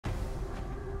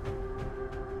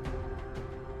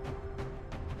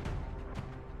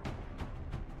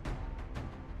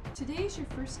Today is your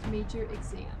first major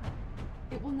exam.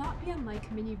 It will not be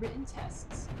unlike many written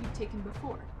tests you've taken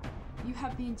before. You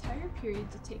have the entire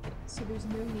period to take it, so there's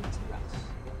no need to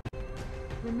rush.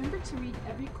 Remember to read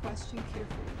every question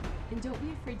carefully, and don't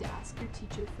be afraid to ask your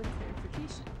teacher for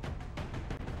clarification.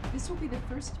 This will be the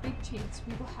first big chance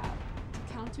we will have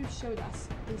to counter SHODOS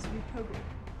is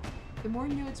reprogramming. The more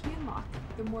nodes we unlock,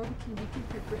 the more we can weaken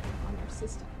her grip on our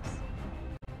systems.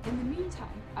 In the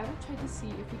meantime, I will try to see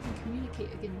if we can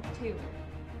communicate again with Taylor.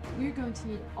 We are going to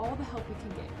need all the help we can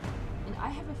get, and I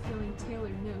have a feeling Taylor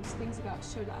knows things about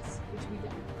SHODOS which we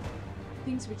don't.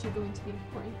 Things which are going to be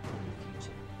important in the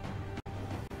future.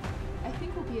 I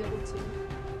think we'll be able to.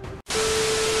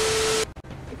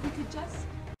 If we could just...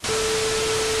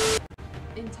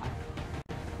 in time.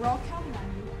 We're all counting on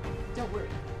you. Don't worry.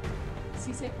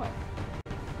 Si se puede.